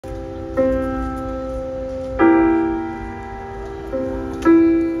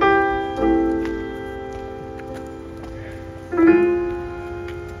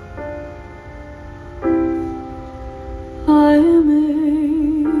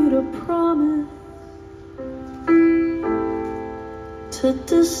to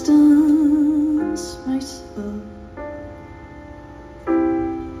distance myself.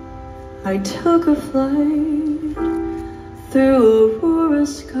 I took a flight through aurora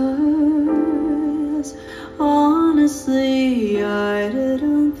skies. Honestly, I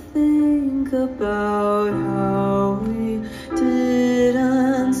didn't think about how we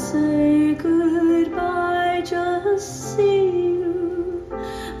didn't say goodbye. Just see you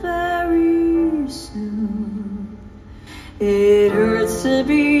very soon. It hurts to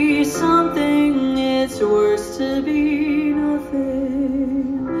be something, it's worse to be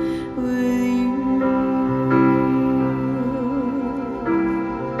nothing with you.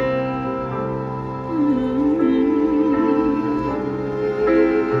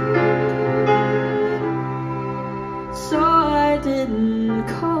 So I didn't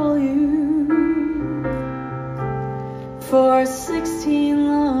call you for 16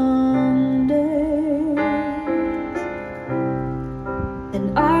 long days,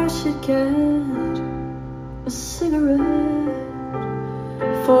 and I should get a cigarette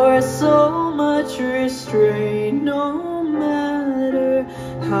for so much restraint. No matter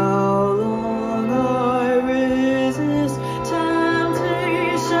how long I resist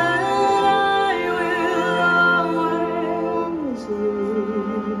temptation, I will always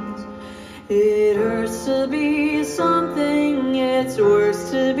lose. It hurts to be something, it's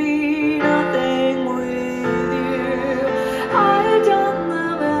worse to be nothing with you. I've done the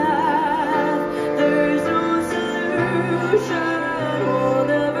math, there's no solution. We'll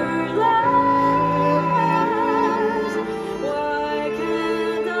never last. Why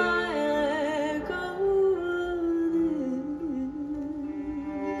can't I let go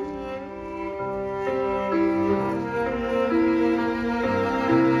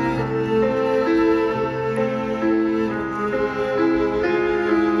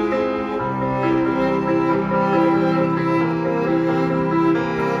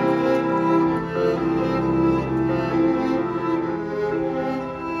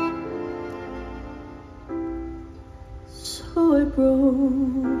So I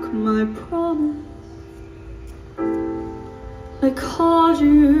broke my promise. I called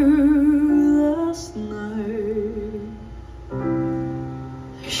you last night.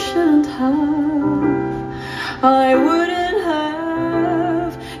 I shouldn't have, I wouldn't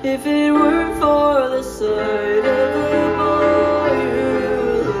have, if it weren't for the sight of